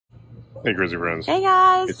Hey Grizzly friends. Hey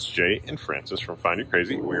guys. It's Jay and Francis from Find You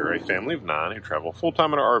Crazy. We're a family of 9 who travel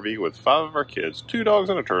full-time in our RV with 5 of our kids, 2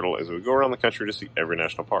 dogs and a turtle as we go around the country to see every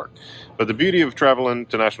national park. But the beauty of traveling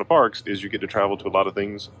to national parks is you get to travel to a lot of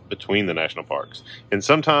things between the national parks. And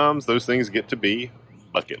sometimes those things get to be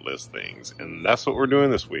bucket list things. And that's what we're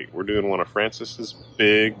doing this week. We're doing one of Francis's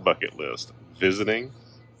big bucket list, visiting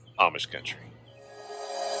Amish Country.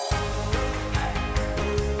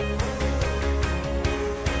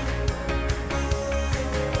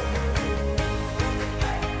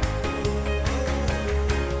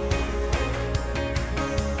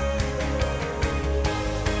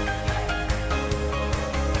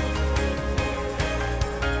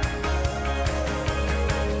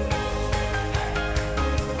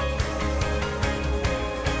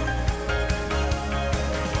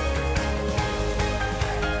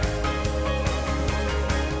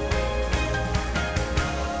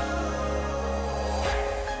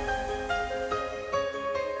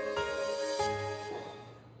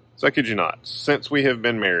 So I kid you not, since we have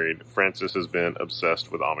been married, Francis has been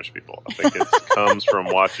obsessed with Amish people. I think it comes from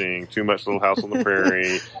watching Too Much Little House on the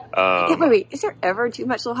Prairie. Wait, is there ever Too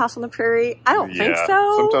Much Little House on the Prairie? I don't think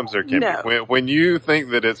so. Sometimes there can be. When you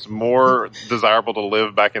think that it's more desirable to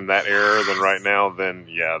live back in that era than right now, then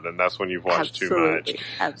that's when you've watched too much.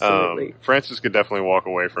 Absolutely. Francis could definitely walk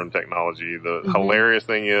away from technology. The hilarious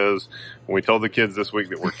thing is, when we told the kids this week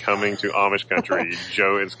that we're coming to Amish Country,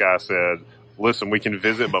 Joe and Sky said, listen, we can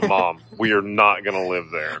visit, but Mom, we are not going to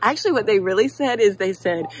live there. Actually, what they really said is they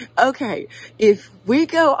said, okay, if we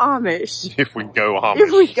go Amish. If we go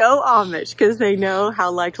Amish, because they know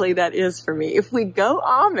how likely that is for me. If we go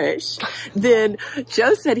Amish, then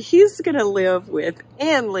Joe said he's going to live with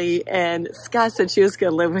Ann Lee, and Sky said she was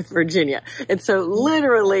going to live with Virginia. And so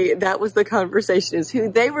literally that was the conversation, is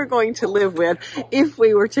who they were going to live with if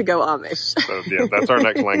we were to go Amish. So yeah, that's our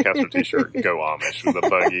next Lancaster t-shirt, Go Amish. The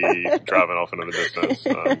buggy driving off into the distance,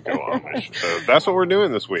 Go Amish. So that's what we're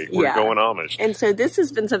doing this week. We're going Amish. And so this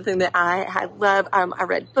has been something that I love. I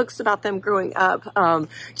read books about them growing up,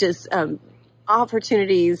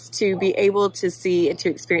 opportunities to be able to see and to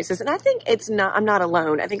experience this. And I think I'm not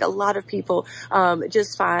alone. I think a lot of people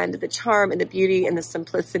just find the charm and the beauty and the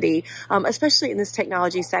simplicity, especially in this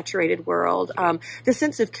technology saturated world, the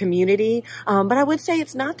sense of community. But I would say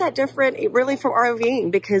it's not that different really from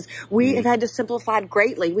RVing, because we have had to simplify it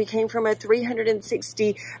greatly. We came from a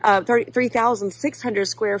 3,600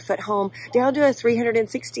 square foot home down to a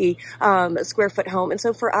 360 square foot home. And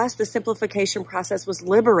so for us, the simplification process was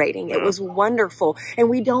liberating. It was wonderful. And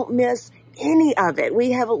we don't miss any of it.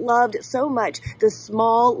 We have loved so much the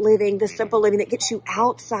small living, the simple living that gets you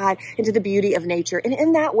outside into the beauty of nature. And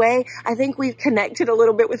in that way, I think we've connected a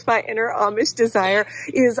little bit with my inner Amish desire.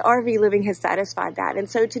 Is RV living has satisfied that. And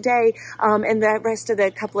so today, and the rest of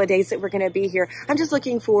the couple of days that we're going to be here, I'm just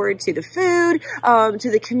looking forward to the food, to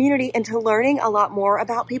the community, and to learning a lot more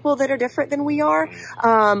about people that are different than we are.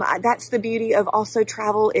 That's the beauty of also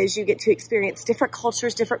travel, is you get to experience different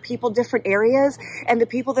cultures, different people, different areas, and the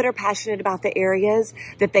people that are passionate about the areas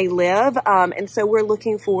that they live. And so we're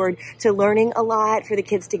looking forward to learning a lot, for the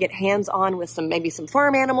kids to get hands-on with maybe some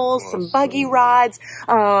farm animals, some buggy rides.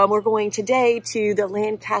 We're going today to the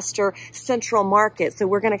Lancaster Central Market. So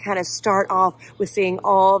we're going to kind of start off with seeing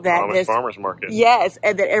all that Amish Farmers Market. Yes,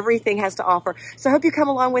 and that everything has to offer. So I hope you come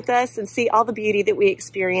along with us and see all the beauty that we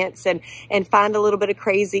experience, and find a little bit of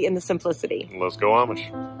crazy in the simplicity. Let's go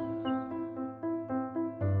Amish.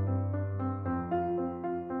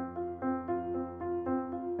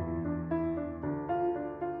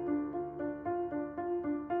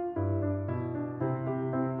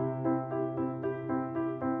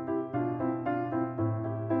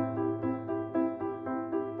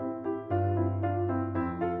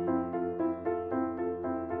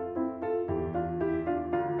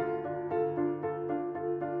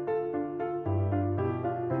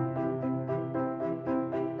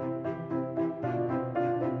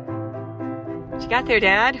 What you got there,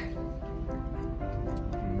 Dad?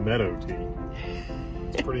 Meadow tea.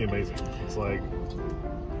 It's pretty amazing. It's like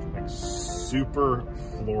super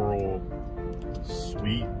floral,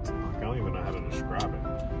 sweet. I don't even know how to describe it.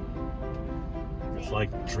 It's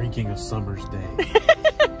like drinking a summer's day.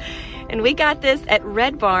 And we got this at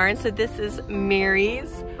Red Barn. So this is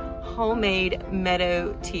Mary's homemade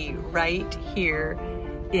meadow tea right here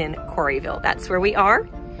in Quarryville. That's where we are.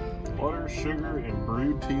 Water, sugar, and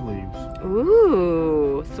brewed tea leaves.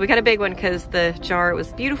 Ooh, so we got a big one because the jar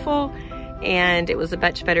was beautiful and it was a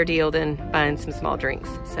much better deal than buying some small drinks.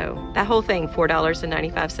 So that whole thing,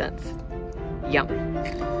 $4.95. Yum.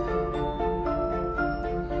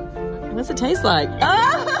 What's it taste like?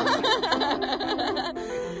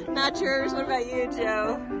 Not yours. What about you,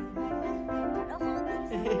 Joe?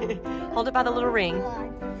 Hold it by the little ring.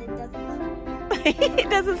 It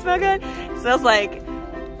doesn't smell good? It smells like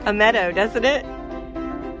a meadow, doesn't it?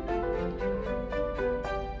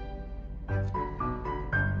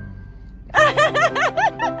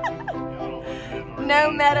 No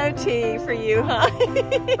meadow tea for you, huh?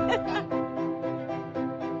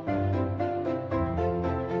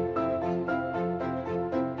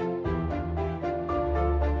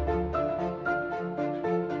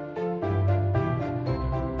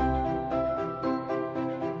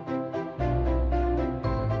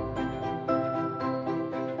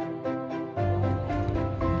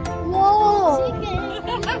 Whoa!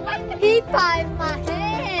 He bites my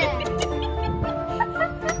hand.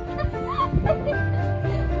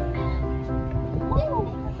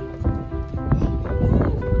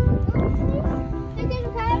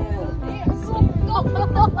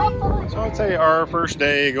 So I'd say our first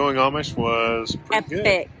day going Amish was pretty Epic.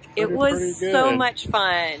 good. It was so much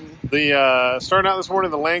fun. The starting out this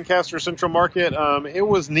morning, the Lancaster Central Market, it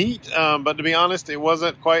was neat, but to be honest, it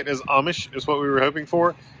wasn't quite as Amish as what we were hoping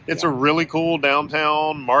for. It's a really cool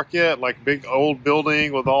downtown market, like big old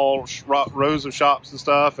building with all rows of shops and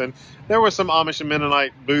stuff. And there was some Amish and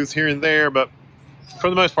Mennonite booths here and there, but for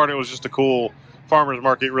the most part, it was just a cool farmer's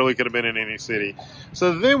market. It really could have been in any city.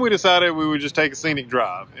 So then we decided we would just take a scenic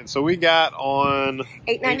drive. And so we got on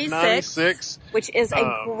 896, which is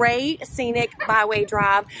a great scenic byway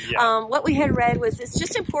drive. Yeah. What we had read was it's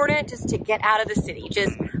just important just to get out of the city.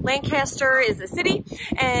 Just Lancaster is a city,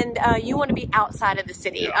 and you want to be outside of the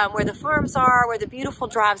city, where the farms are, where the beautiful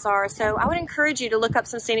drives are. So I would encourage you to look up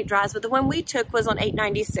some scenic drives, but the one we took was on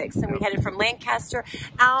 896, and we headed from Lancaster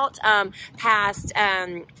out past,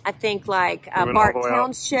 I think, like Bart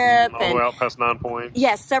Township. All the way out past 9 Points.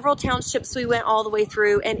 Yes, several townships we went all the way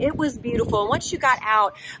through, and it was beautiful. And once you got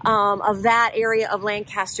out of that area of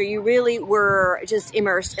Lancaster, you really were just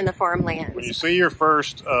immersed in the farmlands. When you see your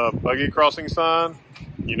first buggy crossing sign,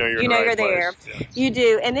 you know you're there. Yes. You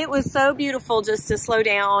do. And it was so beautiful just to slow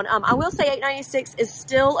down. I will say 896 is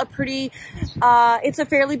still a pretty, it's a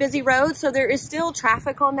fairly busy road. So there is still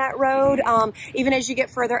traffic on that road, even as you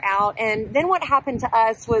get further out. And then what happened to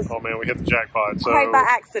us was... Oh man, we hit the jackpot. So right by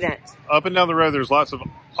accident. Up and down the road, there's lots of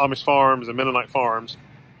Amish farms and Mennonite farms.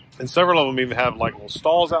 And several of them even have like little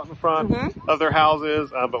stalls out in front of their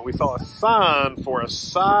houses. But we saw a sign for a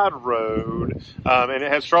side road, and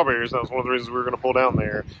it had strawberries. That was one of the reasons we were going to pull down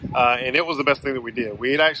there. And it was the best thing that we did.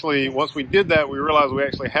 We had actually, once we did that, we realized we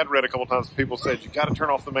actually had read a couple times people said, you got to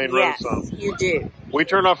turn off the main road some. You do. We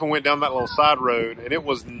turned off and went down that little side road, and it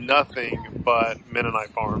was nothing but Mennonite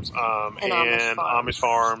farms and Amish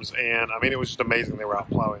farms. And I mean, it was just amazing. They were out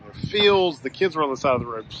plowing their fields. The kids were on the side of the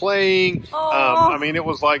road playing. I mean, it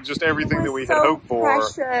was like just everything that we had hoped for.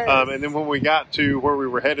 And then when we got to where we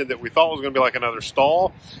were headed that we thought was going to be like another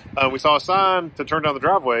stall, we saw a sign to turn down the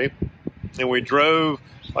driveway, and we drove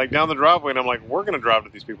like down the driveway, and I'm like, we're going to drive to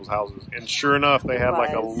these people's houses. And sure enough, they had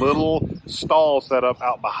like a little stall set up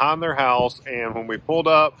out behind their house. And when we pulled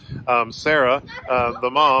up, Sarah, the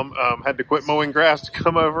mom, had to quit mowing grass to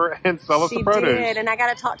come over and sell us the produce. She did, and I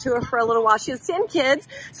got to talk to her for a little while. She has 10 kids,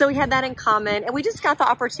 so we had that in common. And we just got the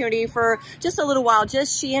opportunity for just a little while,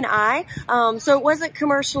 just she and I. So it wasn't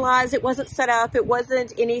commercialized. It wasn't set up. It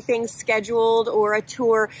wasn't anything scheduled or a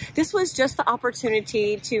tour. This was just the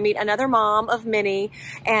opportunity to meet another mom of many,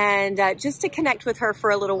 and just to connect with her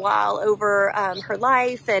for a little while over her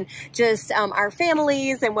life and just our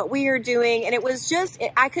families and what we are doing. And it was just,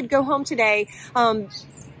 I could go home today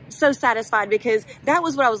so satisfied, because that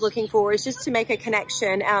was what I was looking for, is just to make a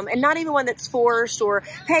connection, and not even one that's forced or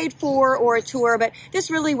paid for or a tour, but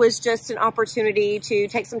this really was just an opportunity to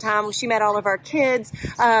take some time. She met all of our kids.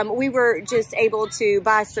 We were just able to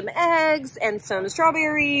buy some eggs and some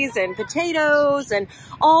strawberries and potatoes and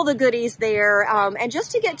all the goodies there, and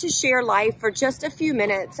just to get to share life for just a few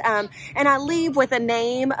minutes. And I leave with a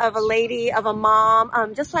name of a lady, of a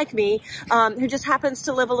mom, just like me, who just happens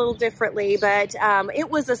to live a little differently, but it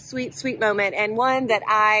was a sweet, sweet moment, and one that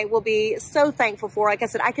I will be so thankful for. Like I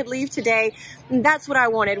said, I could leave today. That's what I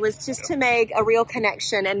wanted, was just to make a real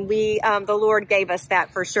connection, and we, the Lord gave us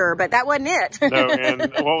that for sure, but that wasn't it. No, and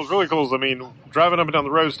what was really cool is, I mean, driving up and down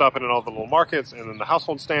the road, stopping in all the little markets and then the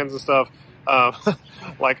household stands and stuff.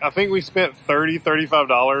 Like I think we spent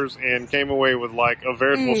 $35 and came away with like a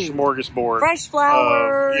veritable smorgasbord. Fresh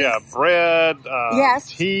flowers. Yeah, bread,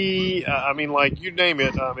 yes, tea. I mean, like you name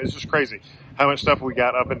it. It's just crazy how much stuff we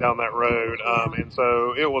got up and down that road. And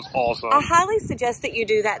so it was awesome. I highly suggest that you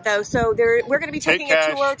do that though. So we're going to be taking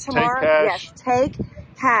a tour tomorrow. Take cash. Yes, take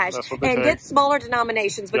cash That's what they and take. get smaller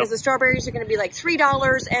denominations, because Yep. the strawberries are going to be like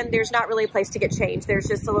 $3 and there's not really a place to get change. There's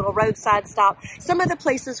just a little roadside stop. Some of the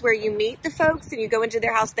places where you meet the folks and you go into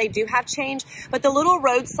their house, they do have change, but the little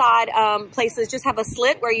roadside places just have a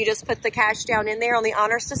slit where you just put the cash down in there on the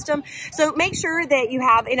honor system. So make sure that you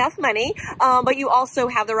have enough money, but you also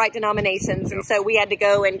have the right denominations. And so we had to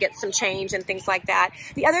go and get some change and things like that.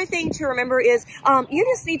 The other thing to remember is you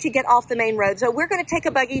just need to get off the main road. So we're going to take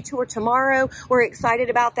a buggy tour tomorrow. We're excited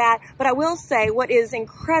about that. But I will say what is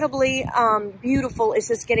incredibly beautiful is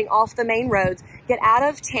just getting off the main roads, get out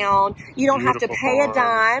of town. You don't have to pay a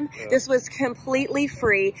dime. Yeah. This was completely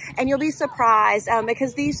free, and you'll be surprised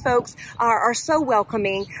because these folks are so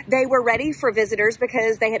welcoming. They were ready for visitors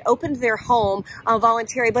because they had opened their home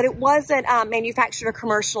voluntary, but it wasn't manufactured or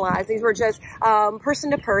commercialized. These were just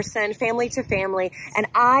person to person, family to family, and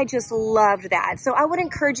I just loved that. So I would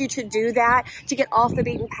encourage you to do that, to get off the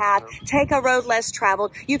beaten path, take a road less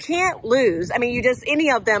traveled. You can't lose. I mean,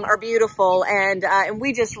 any of them are beautiful, and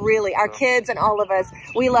we just really, our kids and all of us,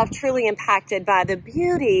 we left truly impacted by the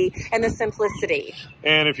beauty and the simplicity.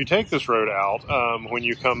 And if you take this road out, when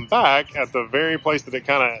you come back at the very place that it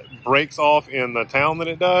kind of breaks off in the town that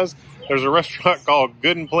it does, there's a restaurant called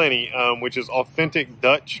Good and Plenty, which is authentic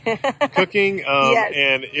Dutch cooking, Yes.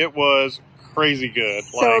 and it was crazy good.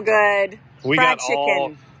 So good. We Fried got all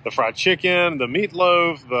chicken. the fried chicken, the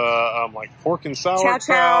meatloaf, the like pork and sauerkraut,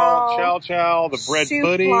 Chow chow, the bread Shoe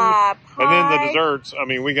pudding, fly and then the pie. desserts. I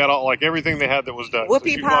mean, we got all like everything they had that was Dutch. Whoopie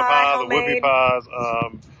the shoe fly pie, the whoopie homemade.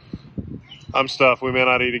 pies. I'm stuffed. We may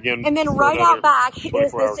not eat again. And then for right another out back is 24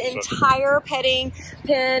 this hours or so. entire petting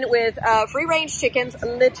pen with free-range chickens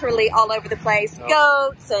literally all over the place, Yep.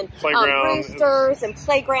 goats and Playground. roosters and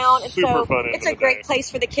playground. And Super so fun end it's of a the great day.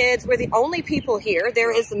 place for the kids. We're the only people here.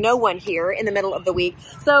 There is no one here in the middle of the week.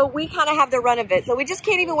 So we kind of have the run of it. So we just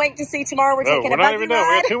can't even wait to see tomorrow. We're No, taking we're a not buggy even done.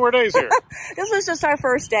 We ride. got 2 more days here. This was just our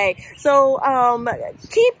first day. So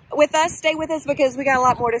keep with us, stay with us, because we got a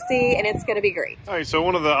lot more to see and it's going to be great. All right, so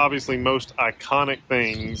one of the obviously most iconic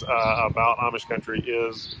things about Amish country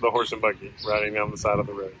is the horse and buggy riding down the side of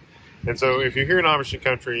the road. And so if you're here in Amish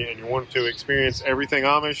country and you want to experience everything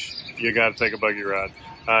Amish, you got to take a buggy ride.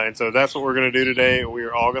 And so that's what we're going to do today. We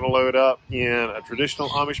are all going to load up in a traditional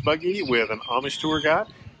Amish buggy with an Amish tour guide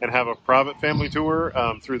and have a private family tour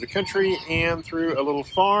through the country and through a little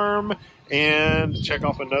farm and check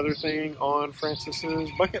off another thing on Francis's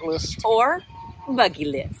bucket list. Or buggy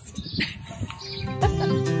list.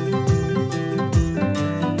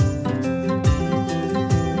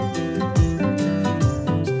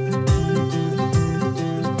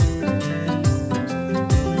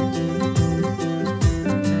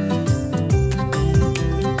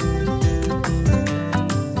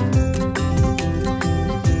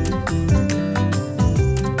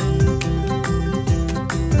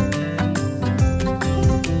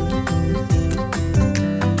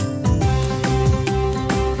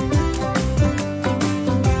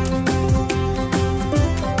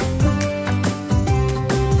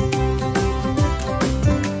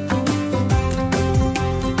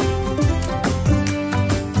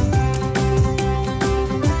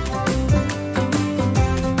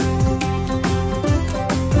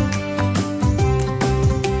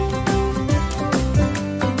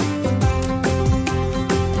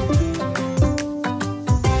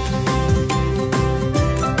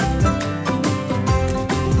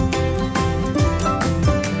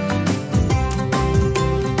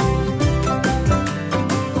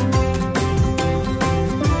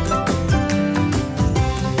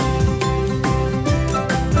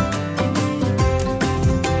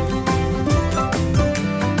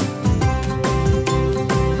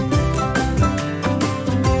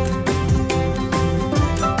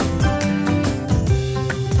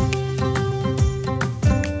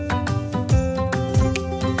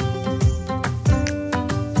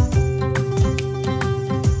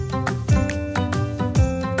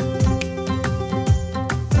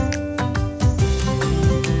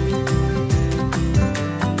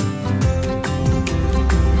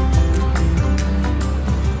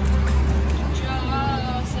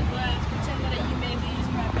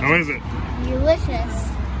 How is it? Delicious.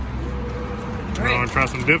 You want to try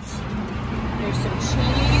some dips? There's some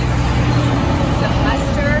cheese, some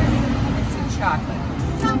mustard, and some chocolate.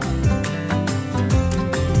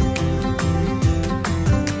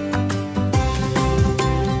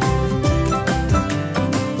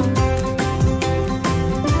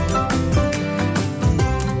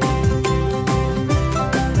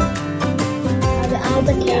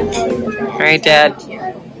 All right, Dad.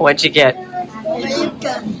 What'd you get?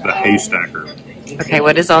 The hay stacker. Okay,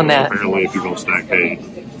 what is on that? Apparently, if you're going to stack hay,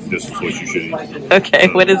 this is what you should eat. Okay,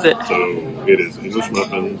 what is it? So it is English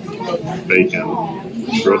muffin, bacon,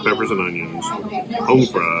 grilled peppers and onions, home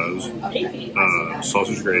fries,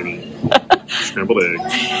 sausage gravy, scrambled eggs,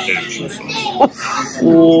 and cheese sauce.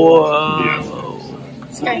 Whoa. Yeah.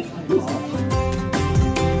 Okay.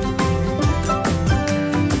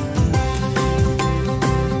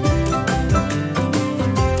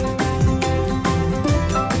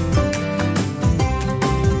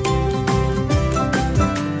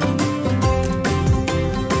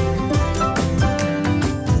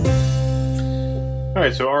 All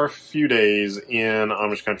right, so our few days in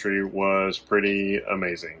Amish country was pretty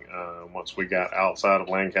amazing. Once we got outside of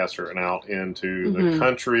Lancaster and out into the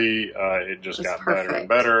country, it just got better and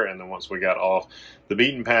better. And then once we got off the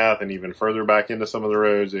beaten path and even further back into some of the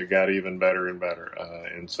roads, it got even better and better.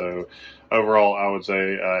 And so overall, I would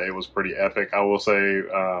say it was pretty epic. I will say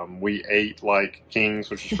we ate like kings,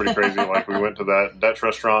 which is pretty crazy. Like we went to that Dutch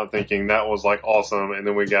restaurant thinking that was like awesome. And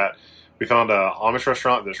then we found an Amish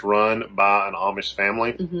restaurant that's run by an Amish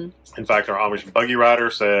family. In fact, our Amish buggy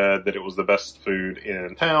rider said that it was the best food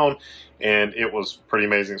in town, and it was pretty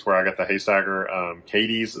amazing. It's where I got the haystacker.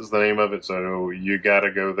 Katie's is the name of it, so you got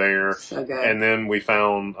to go there. So good. And then we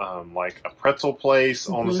found like a pretzel place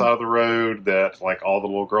on the side of the road that like all the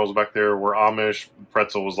little girls back there were Amish.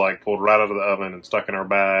 Pretzel was like pulled right out of the oven and stuck in our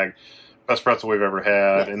bag. Best pretzel we've ever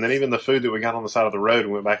had. And then even the food that we got on the side of the road,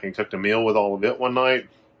 we went back and cooked a meal with all of it one night.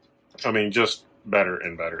 I mean, just better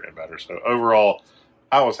and better and better. So overall,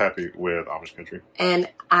 I was happy with Amish country. And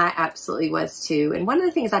I absolutely was too. And one of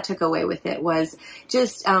the things I took away with it was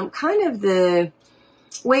just kind of the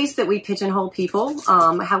ways that we pigeonhole people,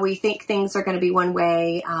 how we think things are going to be one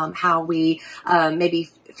way, how we maybe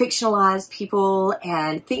fictionalize people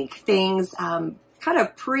and think things kind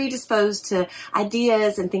of predisposed to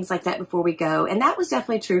ideas and things like that before we go. And that was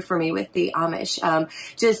definitely true for me with the Amish.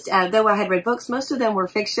 Though I had read books, most of them were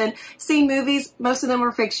fiction. Seen movies, most of them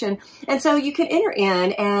were fiction. And so you can enter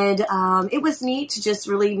in, and it was neat to just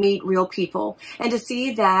really meet real people and to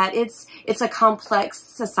see that it's a complex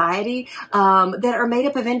society that are made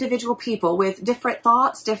up of individual people with different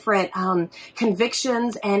thoughts, different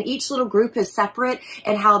convictions, and each little group is separate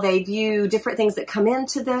and how they view different things that come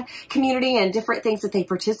into the community and different things that they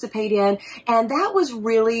participate in. And that was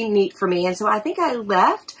really neat for me. And so I think I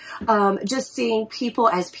left just seeing people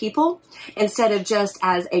as people instead of just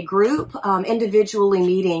as a group, individually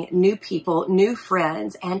meeting new people, new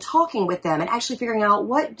friends, and talking with them and actually figuring out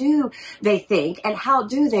what do they think and how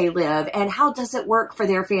do they live and how does it work for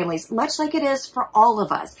their families, much like it is for all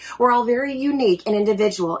of us. We're all very unique and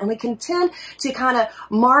individual, and we can tend to kind of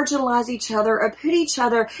marginalize each other or put each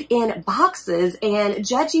other in boxes and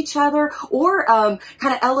judge each other or kind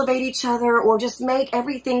of elevate each other or just make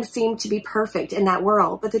everything seem to be perfect in that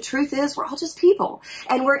world. But the truth is we're all just people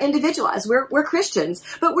and we're individualized. We're Christians,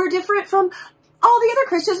 but we're different from all the other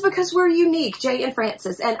Christians because we're unique, Jay and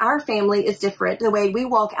Francis, and our family is different. The way we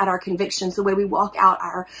walk out our convictions, the way we walk out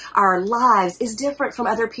our lives is different from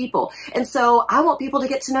other people. And so I want people to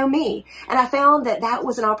get to know me. And I found that that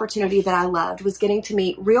was an opportunity that I loved, was getting to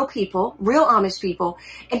meet real people, real Amish people,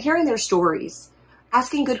 and hearing their stories,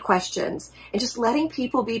 asking good questions, and just letting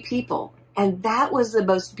people be people. And that was the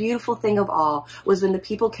most beautiful thing of all, was when the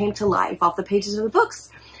people came to life off the pages of the books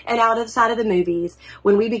and outside of the movies,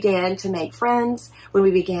 when we began to make friends, when we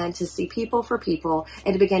began to see people for people,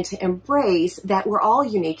 and to begin to embrace that we're all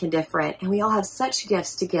unique and different, and we all have such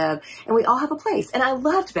gifts to give, and we all have a place. And I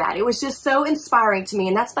loved that. It was just so inspiring to me,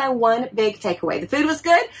 and that's my one big takeaway. The food was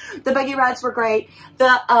good, the buggy rides were great,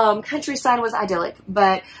 the countryside was idyllic,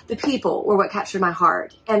 but the people were what captured my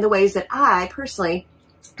heart, and the ways that I personally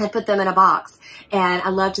had put them in a box. And I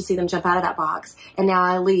love to see them jump out of that box. And now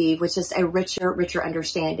I leave with just a richer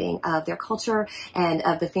understanding of their culture and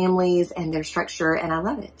of the families and their structure. And I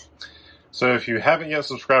love it. So if you haven't yet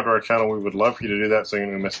subscribed to our channel, we would love for you to do that so you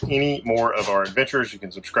don't miss any more of our adventures. You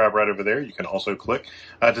can subscribe right over there. You can also click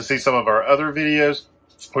to see some of our other videos.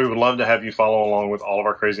 We would love to have you follow along with all of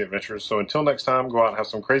our crazy adventures. So until next time, go out and have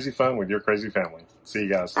some crazy fun with your crazy family. See you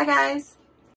guys. Bye, guys.